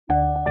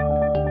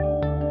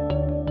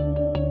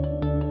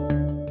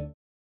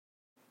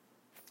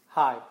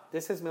Hi,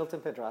 this is Milton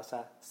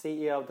Pedraza,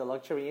 CEO of the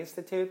Luxury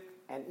Institute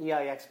and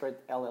EI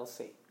Expert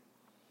LLC.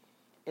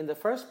 In the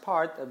first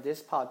part of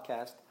this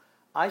podcast,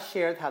 I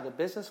shared how the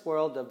business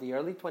world of the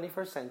early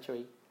 21st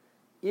century,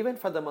 even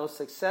for the most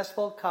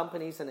successful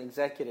companies and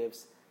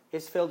executives,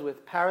 is filled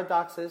with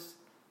paradoxes,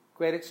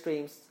 great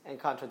extremes, and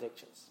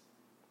contradictions.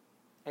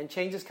 And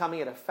change is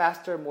coming at a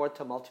faster, more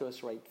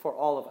tumultuous rate for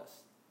all of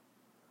us.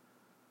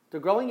 The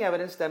growing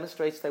evidence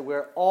demonstrates that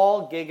we're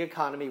all gig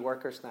economy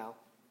workers now.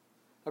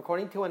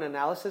 According to an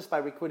analysis by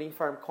recruiting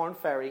firm Korn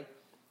Ferry,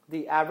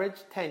 the average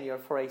tenure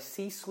for a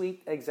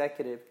C-suite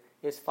executive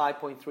is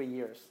 5.3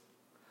 years.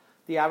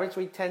 The average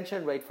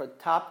retention rate for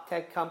top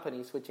tech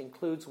companies, which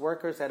includes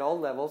workers at all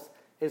levels,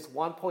 is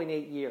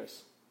 1.8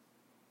 years.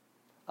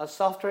 A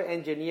software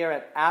engineer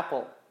at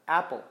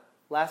Apple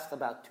lasts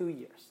about 2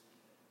 years.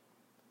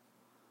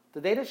 The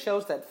data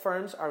shows that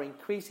firms are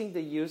increasing the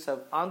use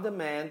of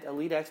on-demand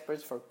elite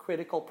experts for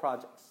critical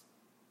projects.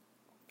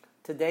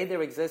 Today,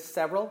 there exist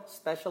several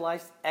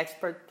specialized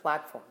expert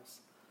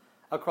platforms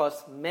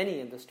across many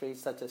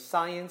industries such as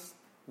science,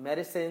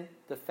 medicine,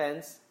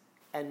 defense,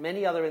 and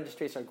many other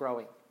industries are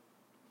growing.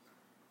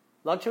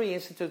 Luxury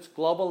Institute's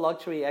Global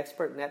Luxury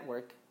Expert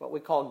Network, what we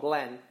call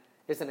GLEN,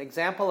 is an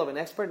example of an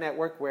expert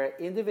network where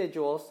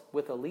individuals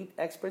with elite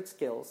expert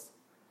skills,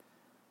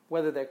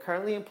 whether they're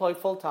currently employed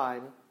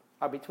full-time,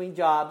 are between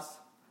jobs,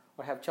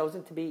 or have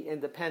chosen to be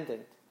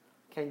independent,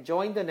 can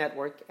join the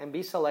network and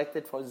be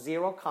selected for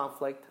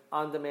zero-conflict,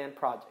 on-demand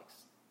projects.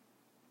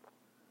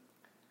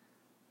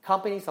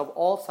 Companies of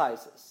all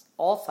sizes,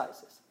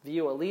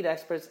 view elite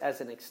experts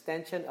as an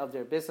extension of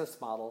their business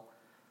model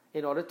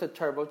in order to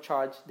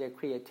turbocharge their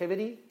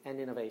creativity and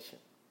innovation.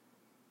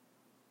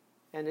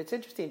 And it's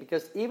interesting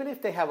because even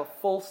if they have a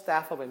full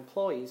staff of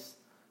employees,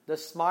 the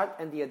smart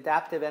and the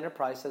adaptive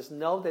enterprises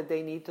know that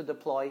they need to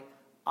deploy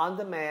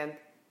on-demand,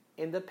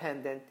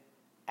 independent,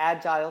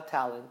 agile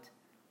talent,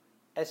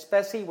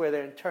 especially where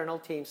their internal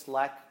teams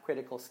lack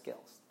critical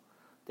skills.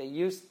 They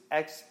use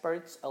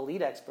experts,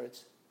 elite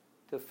experts,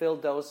 to fill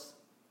those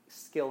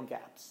skill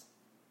gaps.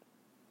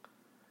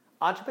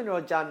 Entrepreneur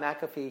John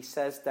McAfee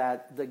says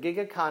that the gig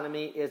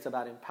economy is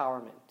about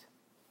empowerment.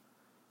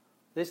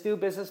 This new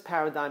business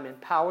paradigm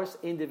empowers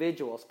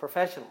individuals,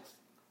 professionals,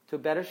 to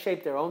better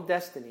shape their own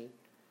destiny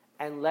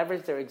and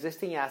leverage their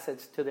existing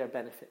assets to their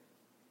benefit.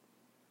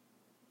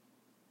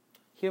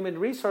 Human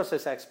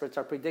resources experts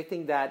are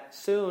predicting that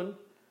soon,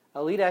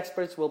 elite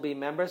experts will be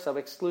members of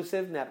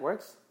exclusive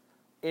networks,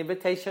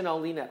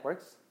 invitation-only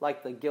networks,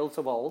 like the guilds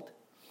of old,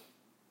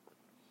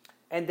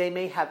 and they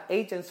may have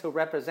agents who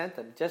represent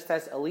them, just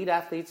as elite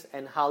athletes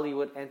and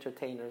Hollywood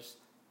entertainers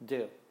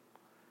do.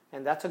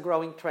 And that's a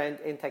growing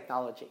trend in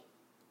technology.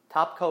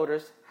 Top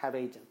coders have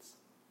agents.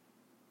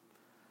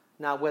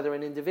 Now, whether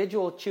an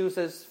individual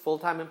chooses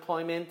full-time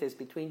employment, is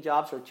between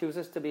jobs, or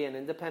chooses to be an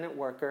independent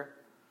worker,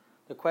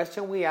 the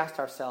question we asked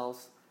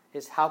ourselves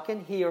is how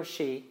can he or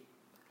she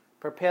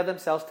prepare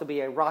themselves to be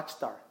a rock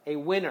star, a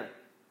winner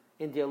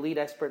in the elite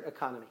expert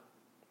economy?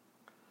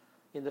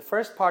 In the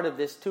first part of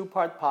this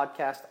two-part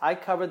podcast, I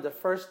covered the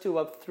first two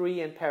of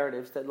three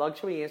imperatives that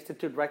Luxury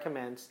Institute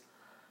recommends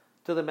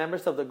to the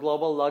members of the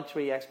Global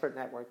Luxury Expert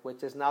Network,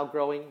 which is now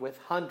growing with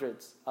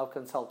hundreds of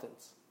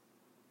consultants.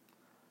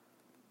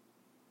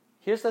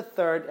 Here's the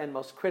third and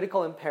most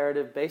critical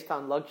imperative based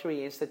on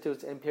Luxury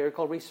Institute's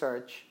empirical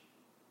research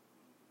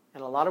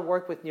and a lot of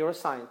work with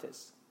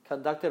neuroscientists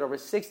conducted over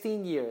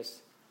 16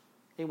 years,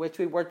 in which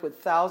we worked with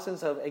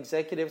thousands of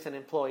executives and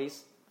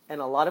employees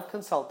and a lot of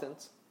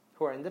consultants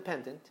who are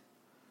independent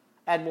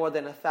at more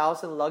than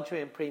 1,000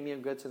 luxury and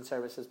premium goods and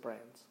services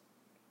brands.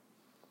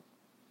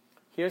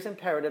 Here's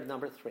imperative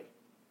number 3.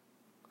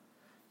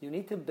 You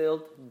need to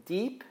build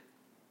deep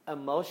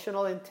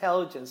emotional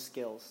intelligence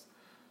skills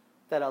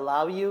that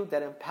allow you,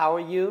 that empower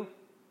you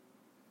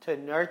to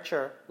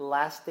nurture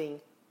lasting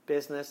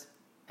business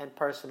and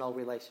personal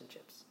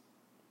relationships.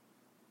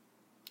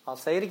 I'll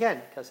say it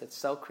again because it's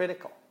so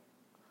critical.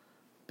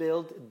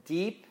 Build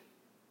deep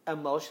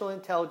emotional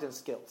intelligence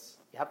skills.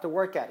 You have to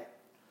work at it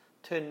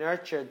to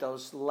nurture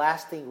those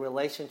lasting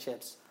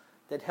relationships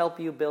that help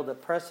you build a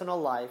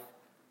personal life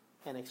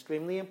and,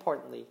 extremely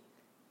importantly,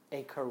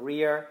 a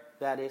career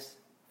that is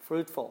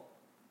fruitful,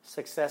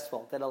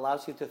 successful, that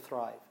allows you to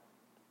thrive.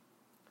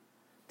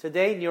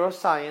 Today,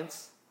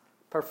 neuroscience,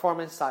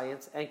 performance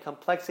science, and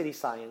complexity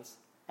science,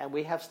 and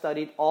we have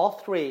studied all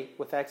three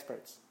with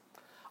experts,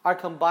 are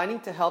combining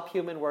to help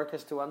human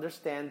workers to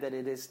understand that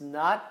it is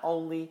not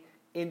only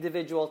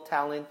individual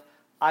talent,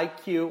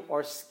 IQ,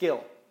 or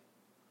skill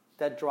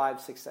that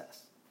drives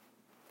success.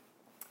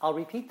 I'll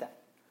repeat that.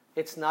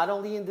 It's not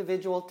only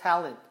individual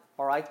talent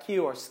or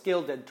IQ or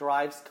skill that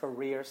drives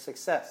career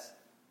success.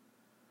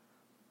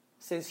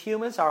 Since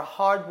humans are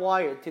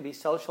hardwired to be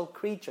social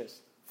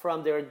creatures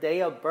from their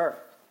day of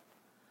birth,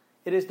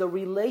 it is the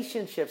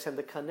relationships and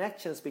the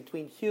connections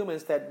between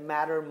humans that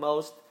matter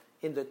most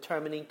in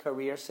determining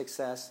career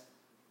success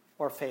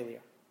or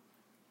failure.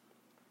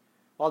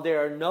 While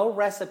there are no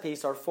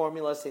recipes or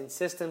formulas in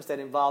systems that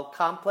involve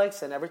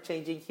complex and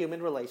ever-changing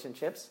human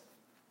relationships,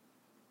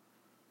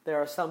 there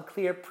are some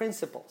clear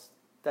principles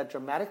that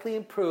dramatically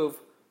improve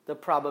the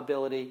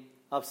probability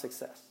of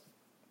success.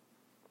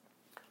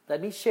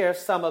 Let me share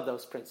some of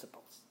those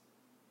principles.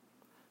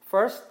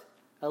 First,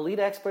 elite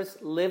experts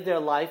live their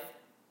life,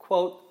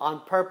 quote,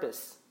 on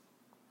purpose.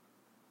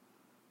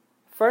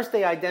 First,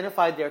 they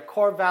identify their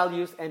core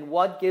values and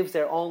what gives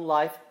their own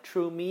life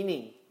true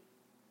meaning.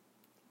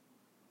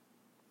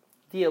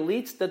 The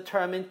elites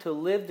determine to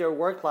live their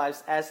work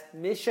lives as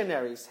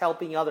missionaries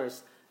helping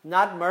others,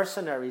 not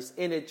mercenaries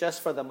in it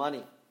just for the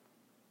money.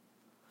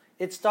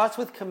 It starts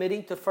with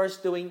committing to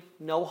first doing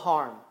no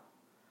harm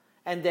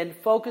and then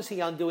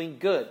focusing on doing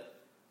good,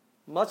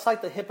 much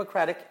like the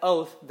Hippocratic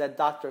oath that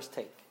doctors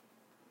take.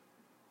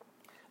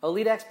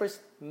 Elite experts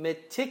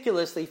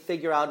meticulously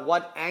figure out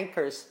what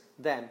anchors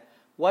them,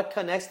 what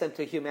connects them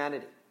to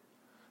humanity,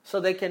 so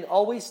they can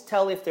always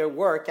tell if their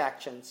work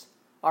actions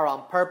are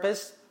on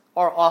purpose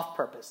or off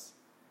purpose.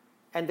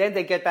 And then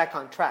they get back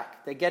on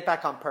track. They get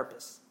back on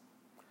purpose.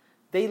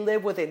 They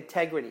live with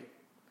integrity,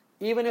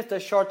 even if the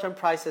short-term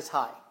price is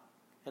high.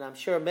 And I'm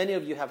sure many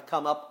of you have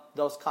come up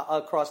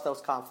across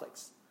those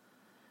conflicts.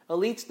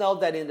 Elites know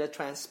that in the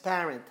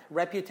transparent,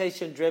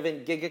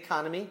 reputation-driven gig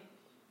economy,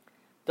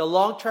 the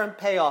long-term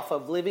payoff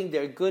of living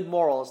their good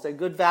morals, their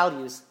good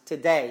values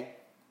today,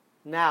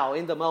 now,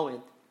 in the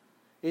moment,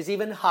 is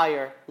even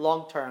higher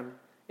long-term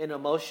in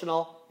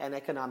emotional and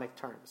economic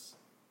terms.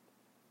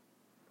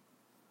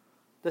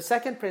 The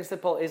second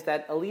principle is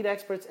that elite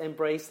experts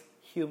embrace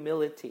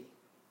humility.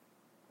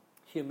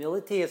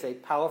 Humility is a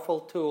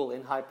powerful tool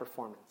in high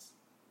performance.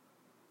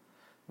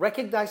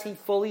 Recognizing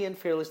fully and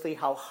fearlessly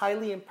how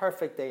highly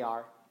imperfect they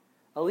are,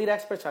 elite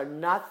experts are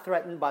not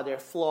threatened by their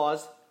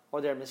flaws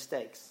or their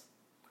mistakes.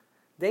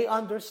 They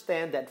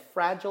understand that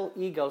fragile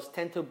egos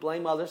tend to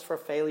blame others for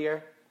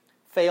failure,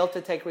 fail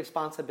to take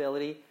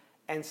responsibility,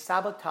 and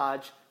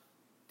sabotage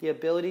the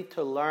ability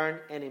to learn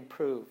and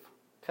improve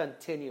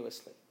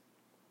continuously.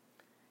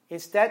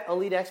 Instead,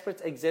 elite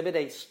experts exhibit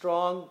a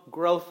strong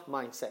growth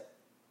mindset,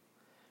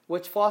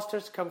 which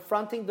fosters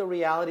confronting the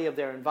reality of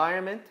their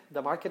environment,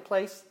 the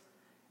marketplace,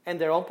 and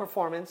their own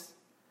performance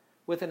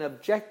with an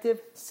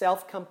objective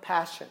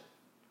self-compassion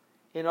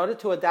in order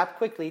to adapt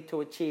quickly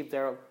to achieve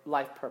their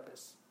life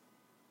purpose.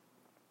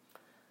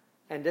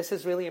 And this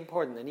is really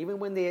important. And even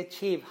when they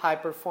achieve high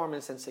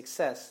performance and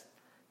success,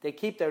 they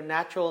keep their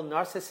natural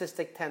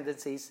narcissistic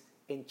tendencies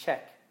in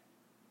check.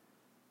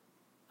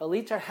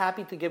 Elites are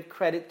happy to give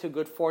credit to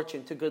good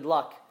fortune, to good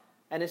luck,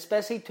 and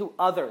especially to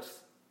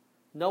others,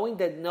 knowing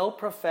that no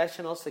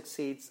professional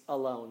succeeds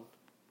alone.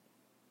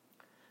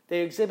 They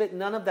exhibit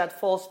none of that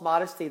false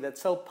modesty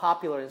that's so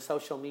popular in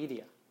social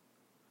media.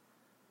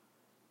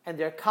 And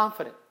they're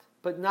confident,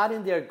 but not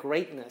in their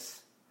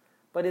greatness,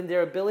 but in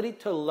their ability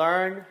to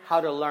learn how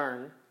to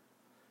learn,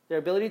 their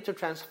ability to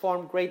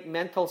transform great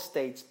mental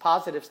states,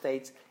 positive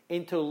states,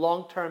 into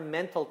long-term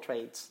mental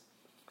traits,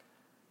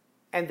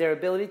 and their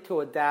ability to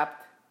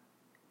adapt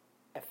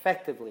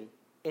effectively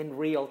in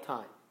real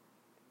time.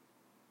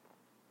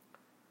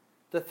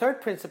 The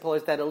third principle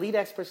is that elite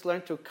experts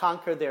learn to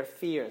conquer their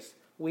fears.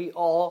 We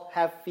all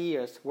have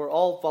fears. We're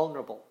all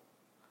vulnerable.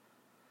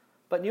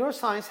 But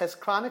neuroscience has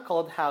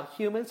chronicled how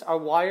humans are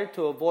wired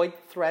to avoid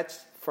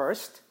threats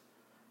first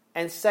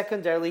and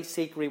secondarily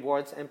seek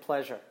rewards and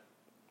pleasure.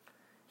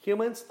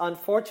 Humans,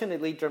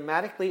 unfortunately,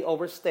 dramatically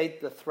overstate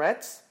the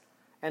threats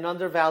and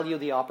undervalue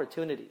the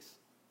opportunities.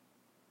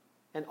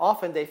 And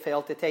often they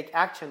fail to take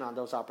action on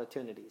those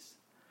opportunities.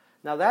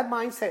 Now, that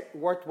mindset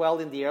worked well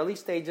in the early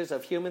stages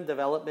of human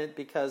development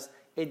because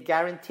it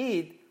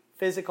guaranteed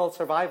physical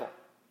survival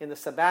in the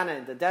savannah,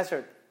 in the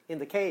desert, in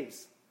the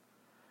caves.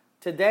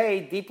 Today,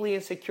 deeply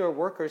insecure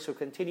workers who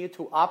continue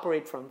to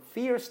operate from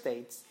fear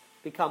states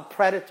become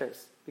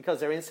predators because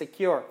they're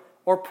insecure,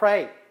 or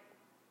prey,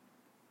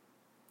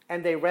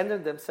 and they render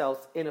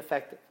themselves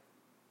ineffective.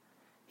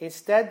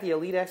 Instead, the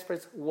elite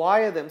experts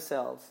wire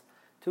themselves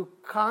to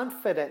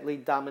confidently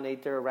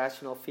dominate their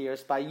irrational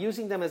fears by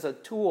using them as a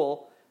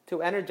tool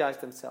to energize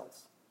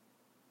themselves.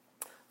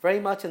 Very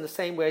much in the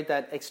same way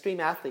that extreme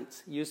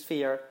athletes use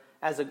fear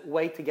as a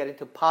way to get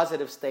into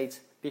positive states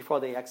before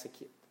they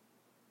execute.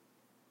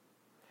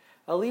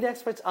 Elite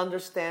experts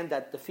understand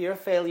that the fear of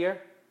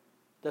failure,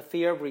 the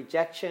fear of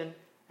rejection,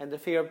 and the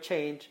fear of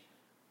change,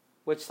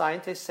 which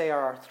scientists say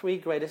are our three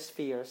greatest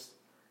fears,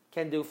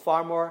 can do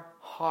far more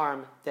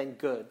harm than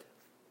good.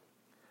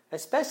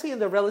 Especially in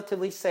the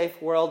relatively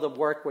safe world of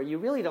work where you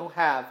really don't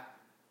have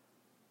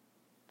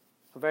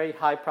a very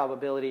high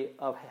probability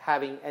of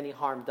having any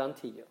harm done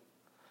to you.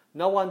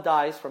 No one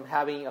dies from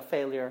having a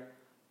failure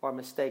or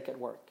mistake at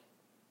work.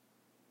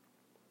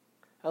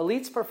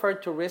 Elites prefer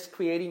to risk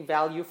creating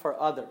value for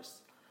others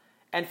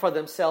and for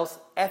themselves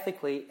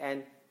ethically,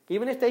 and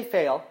even if they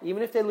fail,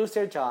 even if they lose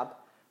their job,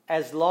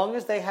 as long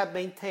as they have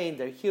maintained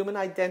their human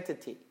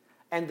identity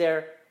and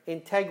their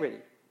integrity,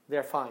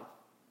 they're fine.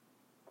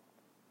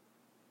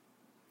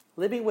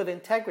 Living with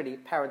integrity,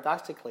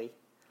 paradoxically,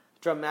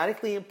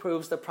 dramatically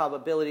improves the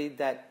probability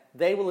that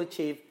they will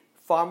achieve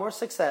far more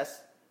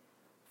success,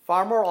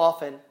 far more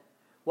often,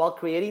 while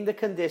creating the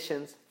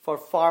conditions for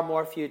far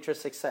more future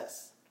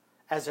success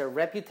as their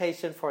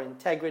reputation for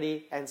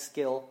integrity and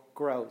skill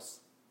grows.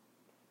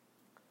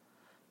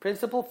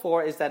 Principle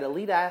 4 is that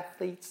elite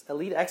athletes,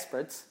 elite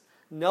experts,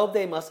 know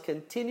they must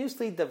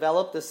continuously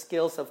develop the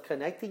skills of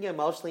connecting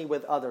emotionally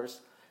with others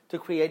to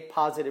create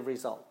positive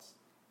results.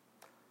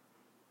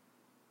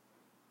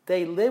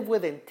 They live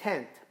with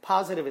intent,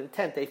 positive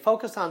intent. They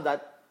focus on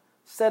that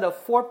set of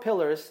 4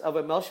 pillars of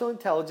emotional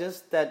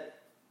intelligence that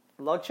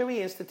Luxury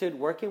Institute,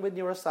 working with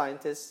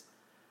neuroscientists,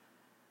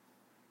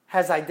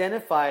 has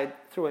identified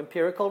through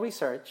empirical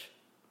research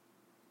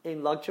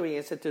in Luxury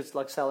Institute's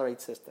Luxcelerate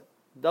system.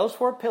 Those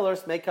 4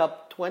 pillars make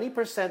up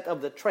 20%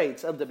 of the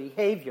traits, of the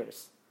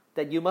behaviors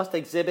that you must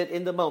exhibit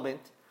in the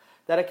moment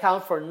that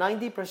account for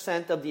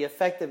 90% of the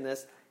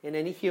effectiveness in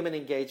any human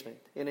engagement,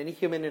 in any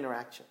human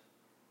interaction.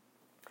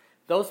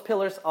 Those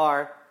pillars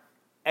are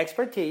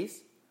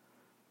expertise,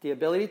 the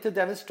ability to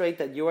demonstrate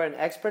that you are an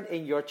expert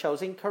in your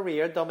chosen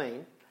career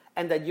domain,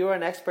 and that you are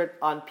an expert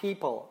on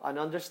people, on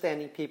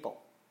understanding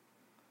people.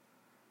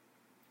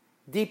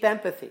 Deep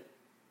empathy,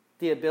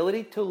 the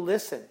ability to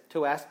listen,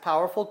 to ask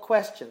powerful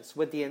questions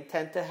with the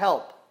intent to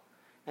help,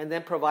 and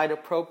then provide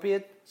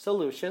appropriate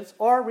solutions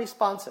or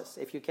responses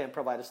if you can't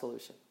provide a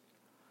solution.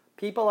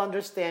 People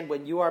understand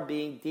when you are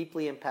being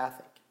deeply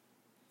empathic.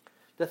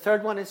 The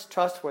third one is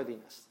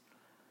trustworthiness,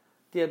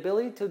 the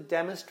ability to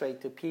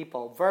demonstrate to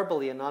people,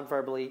 verbally and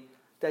non-verbally,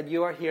 that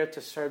you are here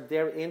to serve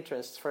their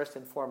interests first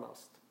and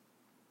foremost,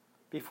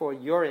 before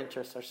your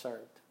interests are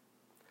served.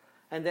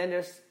 And then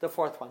there's the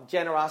fourth one,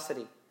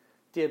 generosity,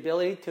 the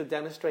ability to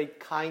demonstrate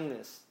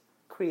kindness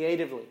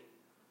creatively,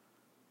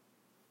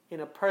 in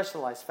a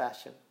personalized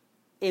fashion,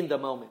 in the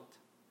moment.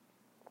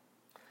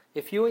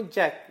 If you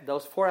inject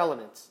those 4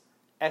 elements,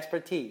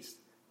 expertise,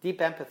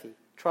 deep empathy,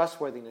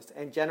 trustworthiness,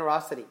 and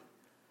generosity,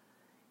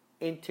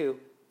 into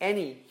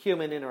any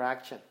human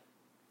interaction,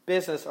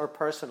 business or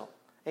personal,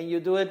 and you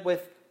do it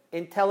with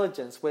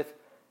intelligence, with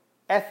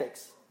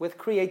ethics, with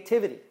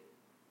creativity,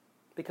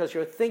 because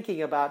you're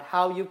thinking about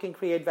how you can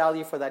create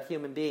value for that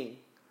human being,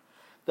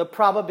 the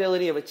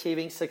probability of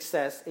achieving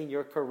success in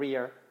your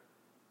career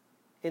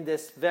in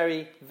this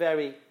very,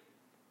 very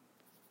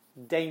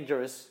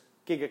dangerous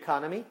gig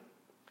economy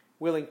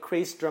will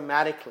increase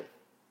dramatically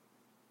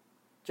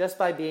just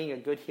by being a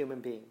good human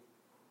being.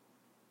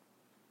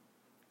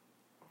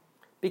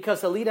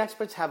 Because elite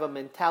experts have a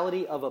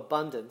mentality of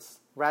abundance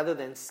rather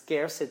than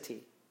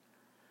scarcity.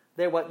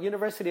 They're what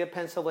University of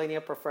Pennsylvania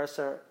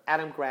professor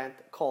Adam Grant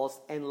calls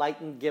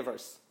enlightened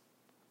givers.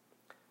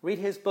 Read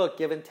his book,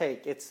 Give and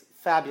Take. It's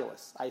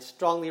fabulous. I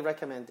strongly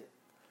recommend it.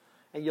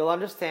 And you'll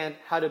understand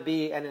how to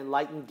be an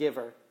enlightened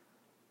giver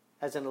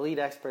as an elite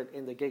expert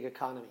in the gig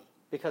economy,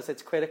 because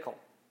it's critical.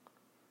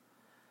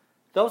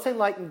 Those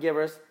enlightened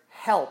givers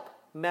help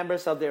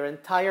members of their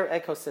entire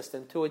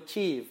ecosystem to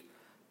achieve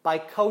by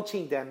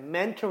coaching them,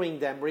 mentoring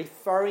them,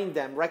 referring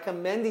them,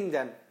 recommending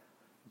them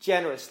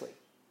generously.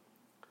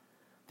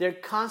 They're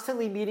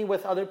constantly meeting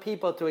with other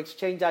people to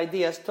exchange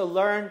ideas, to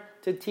learn,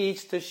 to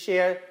teach, to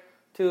share,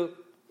 to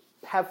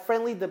have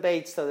friendly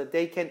debates so that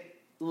they can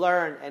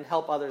learn and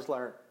help others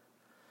learn.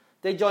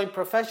 They join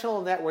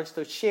professional networks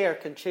to share,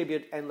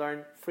 contribute, and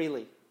learn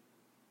freely.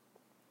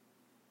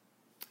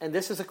 And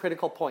this is a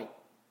critical point.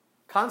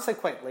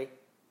 Consequently,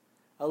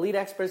 elite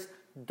experts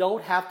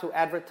don't have to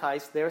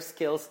advertise their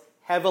skills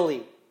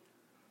heavily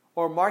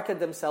or market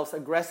themselves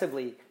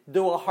aggressively,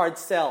 do a hard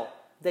sell.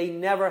 They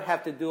never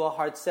have to do a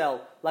hard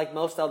sell like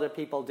most other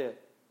people do.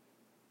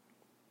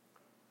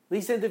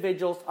 These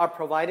individuals are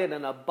provided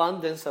an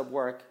abundance of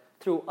work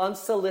through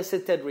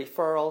unsolicited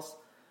referrals,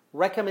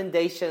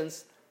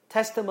 recommendations,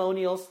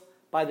 testimonials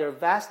by their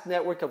vast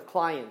network of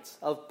clients,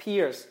 of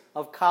peers,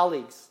 of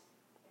colleagues,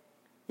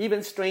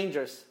 even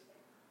strangers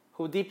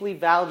who deeply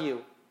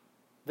value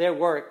their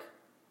work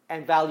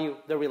and value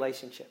the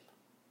relationship.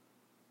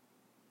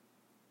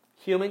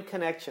 Human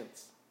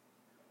connections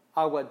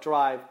are what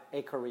drive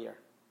a career.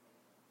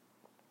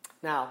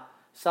 Now,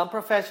 some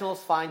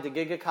professionals find the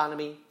gig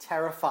economy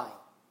terrifying,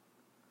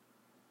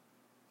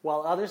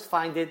 while others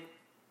find it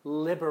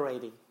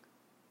liberating.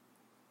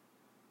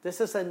 This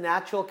is a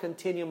natural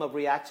continuum of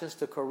reactions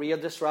to career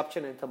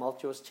disruption and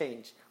tumultuous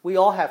change. We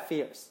all have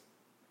fears.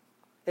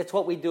 It's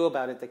what we do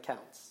about it that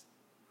counts.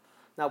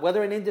 Now,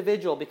 whether an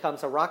individual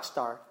becomes a rock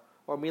star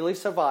or merely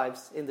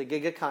survives in the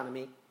gig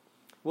economy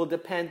will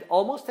depend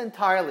almost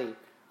entirely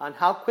on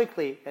how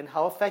quickly and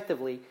how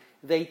effectively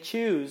they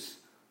choose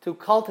to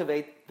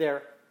cultivate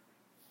their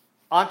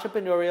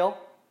entrepreneurial,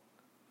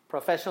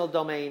 professional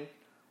domain,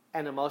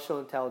 and emotional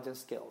intelligence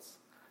skills.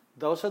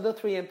 Those are the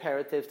 3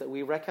 imperatives that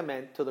we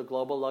recommend to the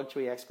Global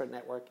Luxury Expert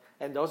Network,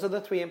 and those are the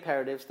 3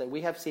 imperatives that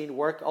we have seen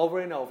work over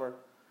and over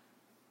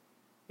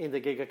in the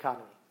gig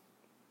economy.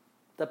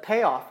 The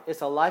payoff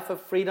is a life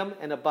of freedom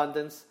and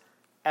abundance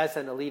as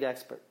an elite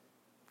expert.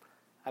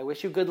 I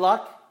wish you good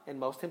luck, and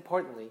most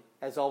importantly,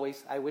 as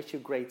always, I wish you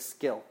great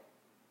skill.